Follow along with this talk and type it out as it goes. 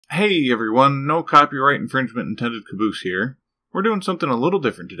Hey everyone, no copyright infringement intended caboose here. We're doing something a little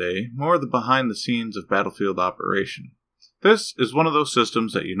different today, more the behind the scenes of battlefield operation. This is one of those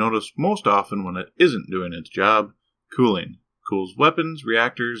systems that you notice most often when it isn't doing its job, cooling. Cools weapons,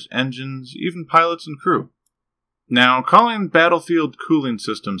 reactors, engines, even pilots and crew. Now, calling battlefield cooling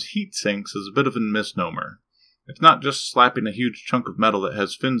systems heat sinks is a bit of a misnomer. It's not just slapping a huge chunk of metal that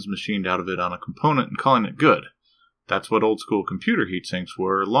has fins machined out of it on a component and calling it good. That's what old-school computer heatsinks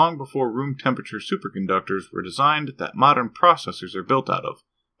were long before room-temperature superconductors were designed that modern processors are built out of.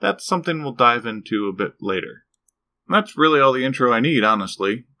 That's something we'll dive into a bit later. That's really all the intro I need,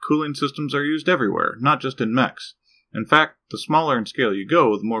 honestly. Cooling systems are used everywhere, not just in mechs. In fact, the smaller in scale you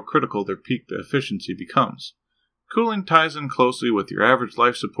go, the more critical their peak efficiency becomes. Cooling ties in closely with your average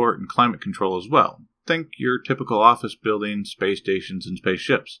life support and climate control as well. Think your typical office buildings, space stations, and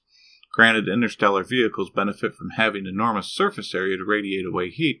spaceships. Granted, interstellar vehicles benefit from having enormous surface area to radiate away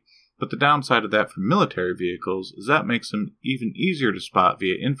heat, but the downside of that for military vehicles is that makes them even easier to spot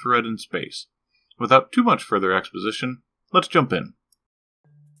via infrared in space. Without too much further exposition, let's jump in.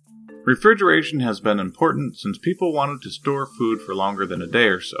 Refrigeration has been important since people wanted to store food for longer than a day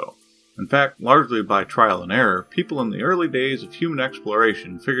or so. In fact, largely by trial and error, people in the early days of human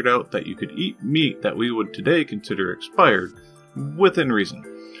exploration figured out that you could eat meat that we would today consider expired, within reason.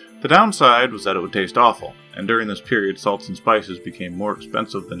 The downside was that it would taste awful, and during this period salts and spices became more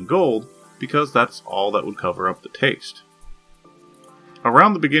expensive than gold because that's all that would cover up the taste.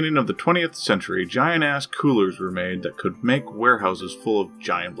 Around the beginning of the 20th century, giant-ass coolers were made that could make warehouses full of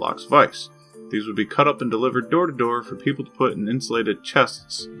giant blocks of ice. These would be cut up and delivered door to door for people to put in insulated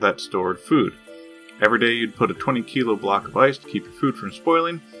chests that stored food. Every day you'd put a 20-kilo block of ice to keep your food from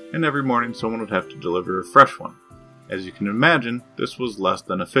spoiling, and every morning someone would have to deliver a fresh one. As you can imagine, this was less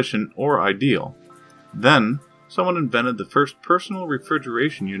than efficient or ideal. Then, someone invented the first personal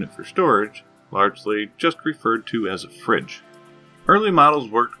refrigeration unit for storage, largely just referred to as a fridge. Early models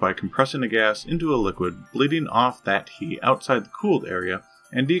worked by compressing a gas into a liquid, bleeding off that heat outside the cooled area,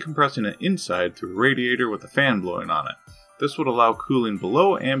 and decompressing it inside through a radiator with a fan blowing on it. This would allow cooling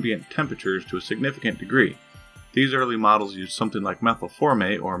below ambient temperatures to a significant degree. These early models used something like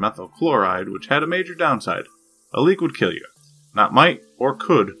methylformate or methyl chloride, which had a major downside. A leak would kill you. Not might, or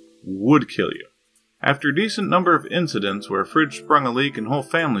could, would kill you. After a decent number of incidents where a fridge sprung a leak and whole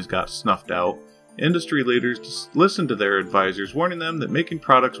families got snuffed out, industry leaders listened to their advisors warning them that making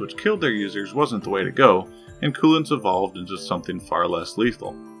products which killed their users wasn't the way to go, and coolants evolved into something far less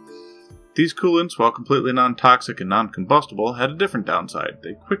lethal. These coolants, while completely non-toxic and non-combustible, had a different downside.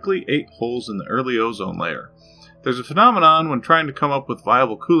 They quickly ate holes in the early ozone layer. There's a phenomenon when trying to come up with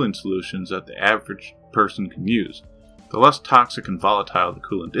viable cooling solutions that the average person can use. The less toxic and volatile the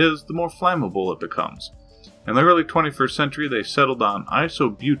coolant is, the more flammable it becomes. In the early 21st century, they settled on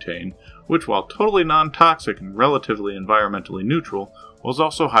isobutane, which, while totally non-toxic and relatively environmentally neutral, was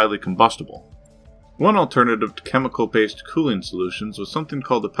also highly combustible. One alternative to chemical-based cooling solutions was something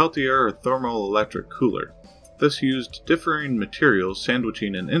called a Peltier or thermoelectric cooler. This used differing materials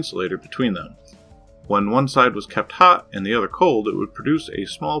sandwiching an insulator between them. When one side was kept hot and the other cold, it would produce a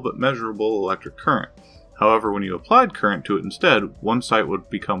small but measurable electric current. However, when you applied current to it instead, one side would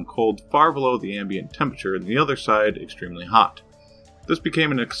become cold far below the ambient temperature and the other side extremely hot. This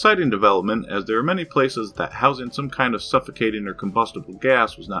became an exciting development as there are many places that housing some kind of suffocating or combustible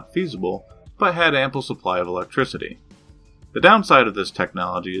gas was not feasible, but had ample supply of electricity. The downside of this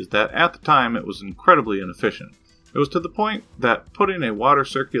technology is that at the time it was incredibly inefficient. It was to the point that putting a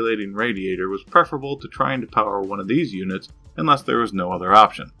water-circulating radiator was preferable to trying to power one of these units unless there was no other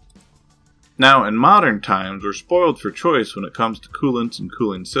option. Now, in modern times, we're spoiled for choice when it comes to coolants and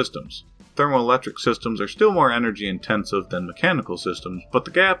cooling systems. Thermoelectric systems are still more energy-intensive than mechanical systems, but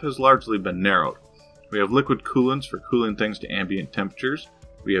the gap has largely been narrowed. We have liquid coolants for cooling things to ambient temperatures.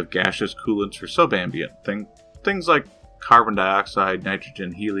 We have gaseous coolants for subambient things like carbon dioxide,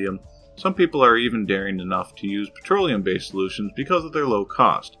 nitrogen, helium. Some people are even daring enough to use petroleum-based solutions because of their low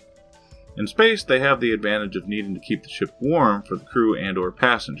cost. In space, they have the advantage of needing to keep the ship warm for the crew and/or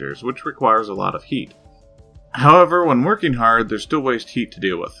passengers, which requires a lot of heat. However, when working hard, there's still waste heat to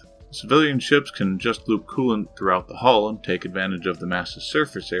deal with. Civilian ships can just loop coolant throughout the hull and take advantage of the massive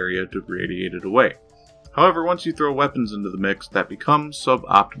surface area to radiate it away. However, once you throw weapons into the mix, that becomes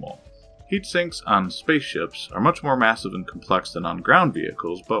suboptimal. Heat sinks on spaceships are much more massive and complex than on ground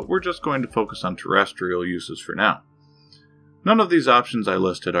vehicles, but we're just going to focus on terrestrial uses for now. None of these options I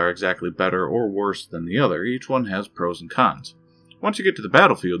listed are exactly better or worse than the other, each one has pros and cons. Once you get to the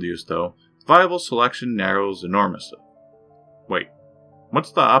battlefield use, though, viable selection narrows enormously. Wait,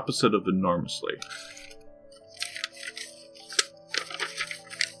 what's the opposite of enormously?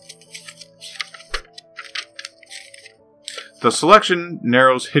 The selection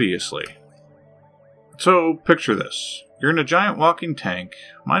narrows hideously. So, picture this. You're in a giant walking tank,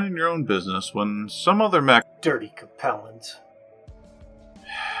 minding your own business, when some other mech... Dirty Capellans.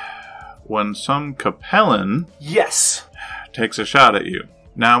 When some Capellan... Yes! ...takes a shot at you.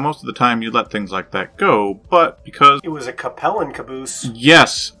 Now, most of the time you let things like that go, but because... It was a Capellan caboose.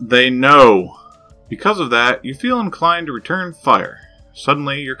 Yes, they know. Because of that, you feel inclined to return fire.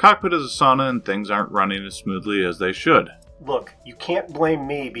 Suddenly, your cockpit is a sauna and things aren't running as smoothly as they should. Look, you can't blame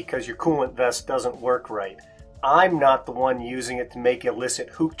me because your coolant vest doesn't work right. I'm not the one using it to make illicit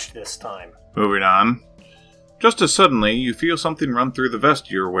hooch this time. Moving on. Just as suddenly, you feel something run through the vest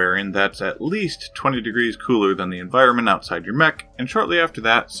you're wearing that's at least 20 degrees cooler than the environment outside your mech, and shortly after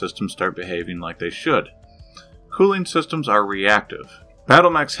that, systems start behaving like they should. Cooling systems are reactive.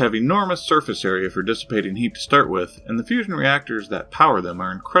 Battle mechs have enormous surface area for dissipating heat to start with, and the fusion reactors that power them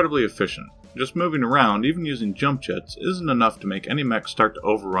are incredibly efficient. Just moving around, even using jump jets, isn't enough to make any mech start to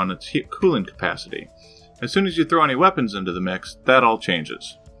overrun its heat cooling capacity. As soon as you throw any weapons into the mix, that all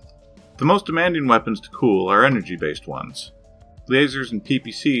changes. The most demanding weapons to cool are energy-based ones. Lasers and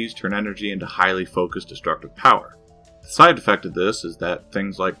PPCs turn energy into highly focused destructive power. The side effect of this is that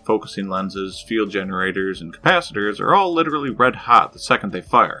things like focusing lenses, field generators, and capacitors are all literally red hot the second they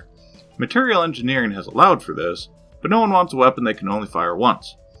fire. Material engineering has allowed for this, but no one wants a weapon they can only fire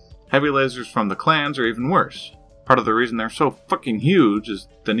once. Heavy lasers from the clans are even worse. Part of the reason they're so fucking huge is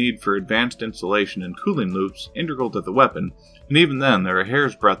the need for advanced insulation and cooling loops integral to the weapon, and even then they're a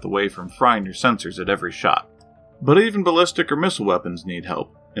hair's breadth away from frying your sensors at every shot. But even ballistic or missile weapons need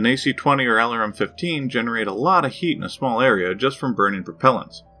help. An AC-20 or LRM-15 generate a lot of heat in a small area just from burning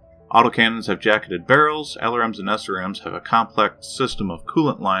propellants. Autocannons have jacketed barrels, LRMs and SRMs have a complex system of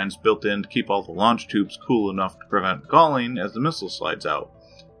coolant lines built in to keep all the launch tubes cool enough to prevent galling as the missile slides out.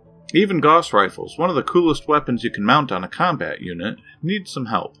 Even Gauss rifles, one of the coolest weapons you can mount on a combat unit, need some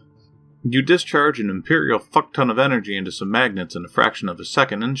help. You discharge an imperial fuckton of energy into some magnets in a fraction of a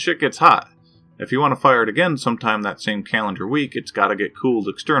second and shit gets hot. If you want to fire it again sometime that same calendar week, it's gotta get cooled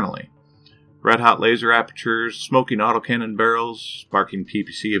externally. Red hot laser apertures, smoking autocannon barrels, sparking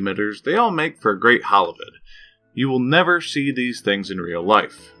PPC emitters, they all make for a great holovid. You will never see these things in real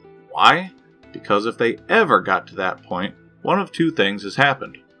life. Why? Because if they ever got to that point, one of two things has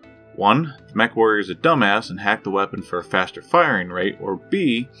happened. 1. The mech warrior is a dumbass and hacked the weapon for a faster firing rate, or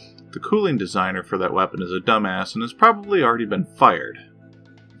B. The cooling designer for that weapon is a dumbass and has probably already been fired.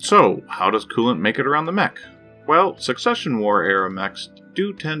 So, how does coolant make it around the mech? Well, Succession War era mechs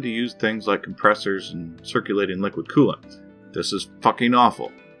do tend to use things like compressors and circulating liquid coolant. This is fucking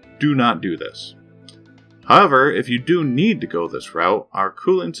awful. Do not do this. However, if you do need to go this route, our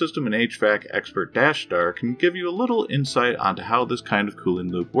cooling system and HVAC expert Dashstar can give you a little insight onto how this kind of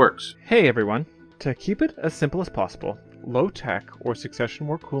cooling loop works. Hey everyone! To keep it as simple as possible, low-tech or Succession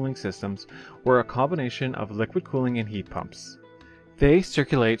War cooling systems were a combination of liquid cooling and heat pumps. They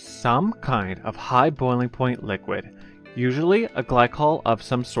circulate some kind of high boiling point liquid, usually a glycol of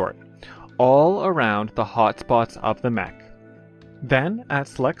some sort, all around the hot spots of the mech. Then, at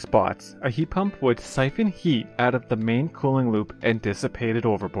select spots, a heat pump would siphon heat out of the main cooling loop and dissipate it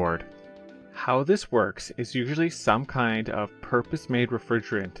overboard. How this works is usually some kind of purpose-made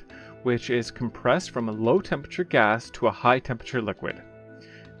refrigerant, which is compressed from a low-temperature gas to a high-temperature liquid.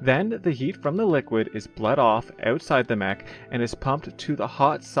 Then, the heat from the liquid is bled off outside the mech and is pumped to the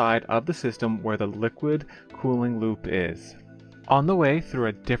hot side of the system where the liquid cooling loop is. On the way through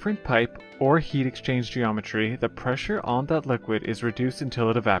a different pipe or heat exchange geometry, the pressure on that liquid is reduced until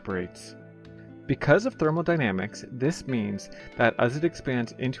it evaporates. Because of thermodynamics, this means that as it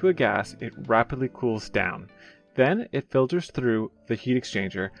expands into a gas, it rapidly cools down. Then it filters through the heat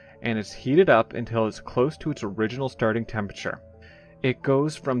exchanger and is heated up until it's close to its original starting temperature. It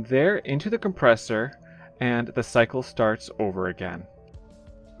goes from there into the compressor and the cycle starts over again.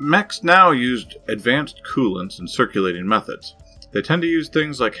 Mechs now used advanced coolants and circulating methods. They tend to use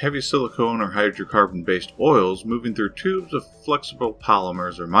things like heavy silicone or hydrocarbon-based oils moving through tubes of flexible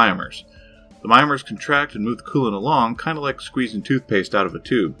polymers or mimers. The mimers contract and move the coolant along, kind of like squeezing toothpaste out of a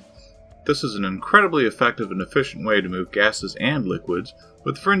tube. This is an incredibly effective and efficient way to move gases and liquids,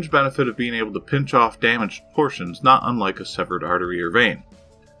 with the fringe benefit of being able to pinch off damaged portions not unlike a severed artery or vein.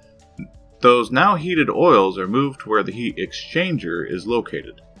 Those now heated oils are moved to where the heat exchanger is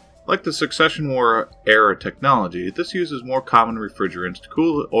located. Like the Succession War era technology, this uses more common refrigerants to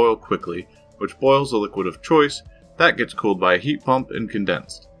cool the oil quickly, which boils the liquid of choice. That gets cooled by a heat pump and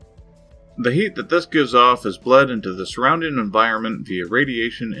condensed. The heat that this gives off is bled into the surrounding environment via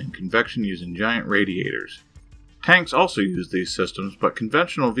radiation and convection using giant radiators. Tanks also use these systems, but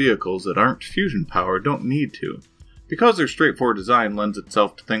conventional vehicles that aren't fusion powered don't need to. Because their straightforward design lends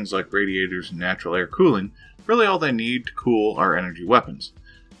itself to things like radiators and natural air cooling, really all they need to cool are energy weapons.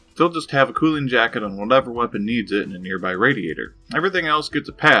 They'll just have a cooling jacket on whatever weapon needs it in a nearby radiator. Everything else gets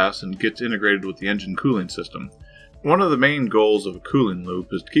a pass and gets integrated with the engine cooling system. One of the main goals of a cooling loop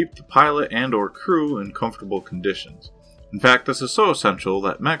is to keep the pilot and or crew in comfortable conditions. In fact, this is so essential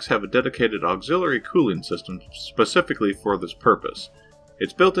that mechs have a dedicated auxiliary cooling system specifically for this purpose.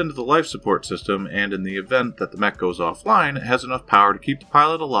 It's built into the life support system, and in the event that the mech goes offline, it has enough power to keep the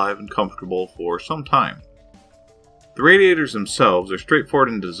pilot alive and comfortable for some time. The radiators themselves are straightforward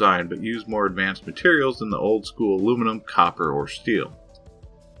in design but use more advanced materials than the old school aluminum, copper, or steel.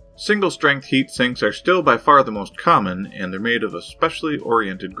 Single-strength heat sinks are still by far the most common, and they're made of a specially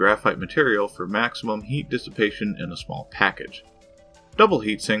oriented graphite material for maximum heat dissipation in a small package. Double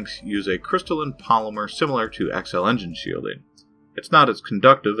heat sinks use a crystalline polymer similar to XL engine shielding. It's not as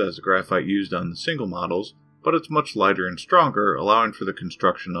conductive as the graphite used on the single models, but it's much lighter and stronger, allowing for the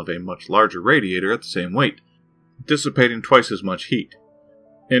construction of a much larger radiator at the same weight, dissipating twice as much heat.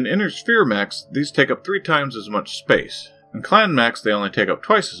 In inner sphere mechs, these take up 3 times as much space. In clan mechs, they only take up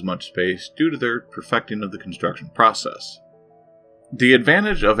twice as much space due to their perfecting of the construction process. The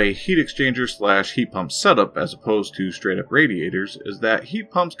advantage of a heat exchanger / heat pump setup as opposed to straight up radiators is that heat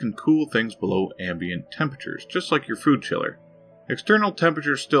pumps can cool things below ambient temperatures, just like your food chiller. External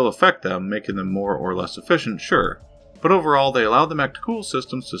temperatures still affect them, making them more or less efficient, sure, but overall they allow the mech to cool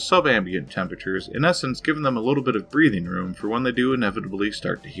systems to sub-ambient temperatures, in essence giving them a little bit of breathing room for when they do inevitably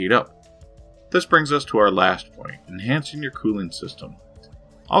start to heat up. This brings us to our last point, enhancing your cooling system.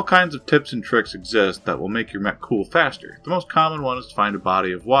 All kinds of tips and tricks exist that will make your mech cool faster. The most common one is to find a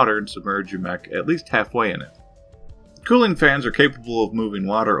body of water and submerge your mech at least halfway in it. Cooling fans are capable of moving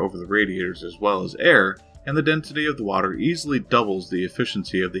water over the radiators as well as air, and the density of the water easily doubles the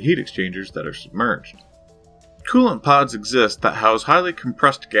efficiency of the heat exchangers that are submerged. Coolant pods exist that house highly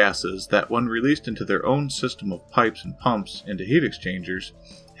compressed gases that, when released into their own system of pipes and pumps into heat exchangers,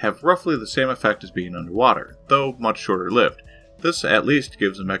 have roughly the same effect as being underwater, though much shorter lived. This at least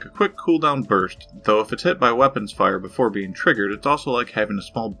gives a mech a quick cooldown burst, though if it's hit by weapons fire before being triggered, it's also like having a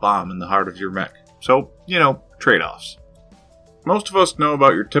small bomb in the heart of your mech. So, trade-offs. Most of us know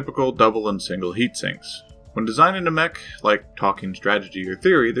about your typical double and single heat sinks. When designing a mech, like talking strategy or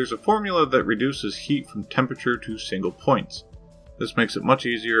theory, there's a formula that reduces heat from temperature to single points. This makes it much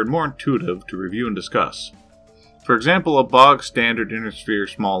easier and more intuitive to review and discuss. For example, a bog standard inner sphere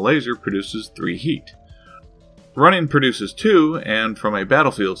small laser produces 3 heat. Running produces 2, and from a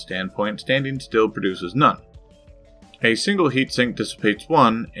battlefield standpoint, standing still produces none. A single heatsink dissipates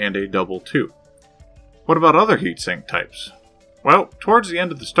 1, and a double 2. What about other heatsink types? Well, towards the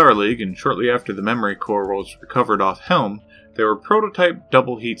end of the Star League, and shortly after the memory core was recovered off Helm, there were prototype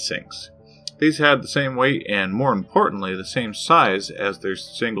double heatsinks. These had the same weight and, more importantly, the same size as their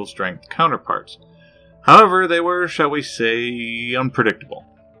single-strength counterparts. However, they were, shall we say, unpredictable.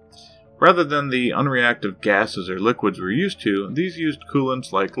 Rather than the unreactive gases or liquids we're used to, these used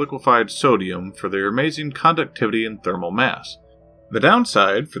coolants like liquefied sodium for their amazing conductivity and thermal mass. The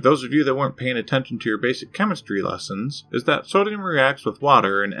downside, for those of you that weren't paying attention to your basic chemistry lessons, is that sodium reacts with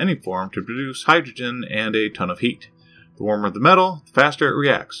water in any form to produce hydrogen and a ton of heat. The warmer the metal, the faster it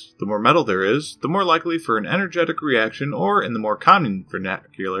reacts. The more metal there is, the more likely for an energetic reaction, or in the more common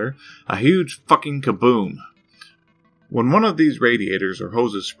vernacular, a huge fucking kaboom. When one of these radiators or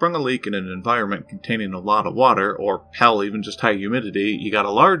hoses sprung a leak in an environment containing a lot of water, or hell, even just high humidity, you got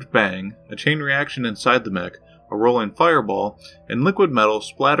a large bang, a chain reaction inside the mech, a rolling fireball, and liquid metal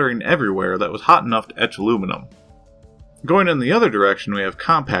splattering everywhere that was hot enough to etch aluminum. Going in the other direction, we have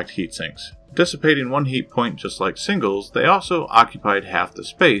compact heatsinks. Dissipating 1 heat point just like singles, they also occupied half the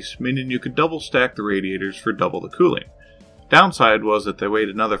space, meaning you could double stack the radiators for double the cooling. Downside was that they weighed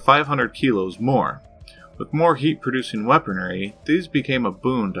another 500 kilos more. With more heat-producing weaponry, these became a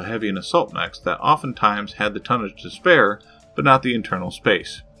boon to heavy and assault mechs that oftentimes had the tonnage to spare, but not the internal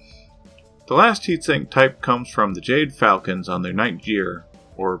space. The last heatsink type comes from the Jade Falcons on their Night Gear,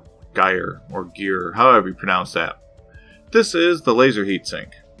 or Gear, or Gear, however you pronounce that. This is the laser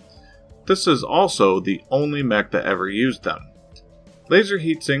heatsink. This is also the only mech that ever used them. Laser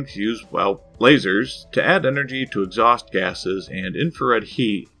heatsinks use, lasers to add energy to exhaust gases and infrared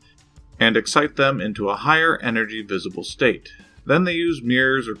heat and excite them into a higher energy visible state. Then they use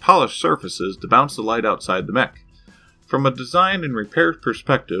mirrors or polished surfaces to bounce the light outside the mech. From a design and repair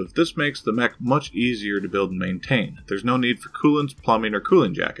perspective, this makes the mech much easier to build and maintain. There's no need for coolants, plumbing, or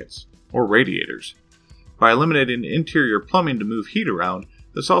cooling jackets, or radiators. By eliminating interior plumbing to move heat around,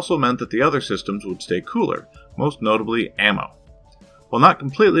 this also meant that the other systems would stay cooler, most notably ammo. While not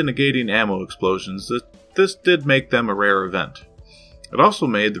completely negating ammo explosions, this did make them a rare event. It also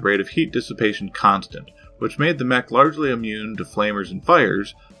made the rate of heat dissipation constant, which made the mech largely immune to flamers and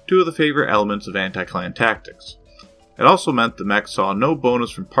fires, two of the favorite elements of anti-clan tactics. It also meant the mech saw no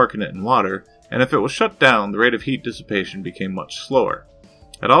bonus from parking it in water, and if it was shut down, the rate of heat dissipation became much slower.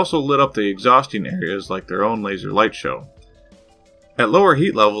 It also lit up the exhausting areas like their own laser light show. At lower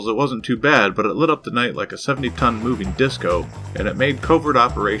heat levels it wasn't too bad, but it lit up the night like a 70-ton moving disco, and it made covert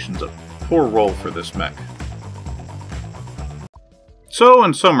operations a poor role for this mech. So,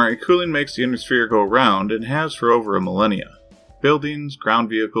 in summary, cooling makes the inner sphere go round, and has for over a millennia. Buildings, ground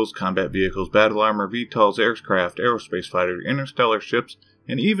vehicles, combat vehicles, battle armor, VTOLs, aircraft, aerospace fighters, interstellar ships,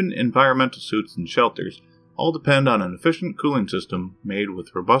 and even environmental suits and shelters all depend on an efficient cooling system made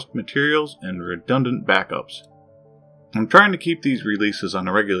with robust materials and redundant backups. I'm trying to keep these releases on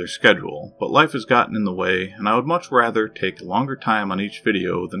a regular schedule, but life has gotten in the way, and I would much rather take a longer time on each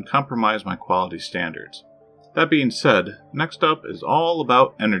video than compromise my quality standards. That being said, next up is all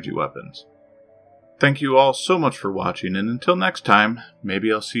about energy weapons. Thank you all so much for watching, and until next time,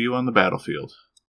 maybe I'll see you on the battlefield.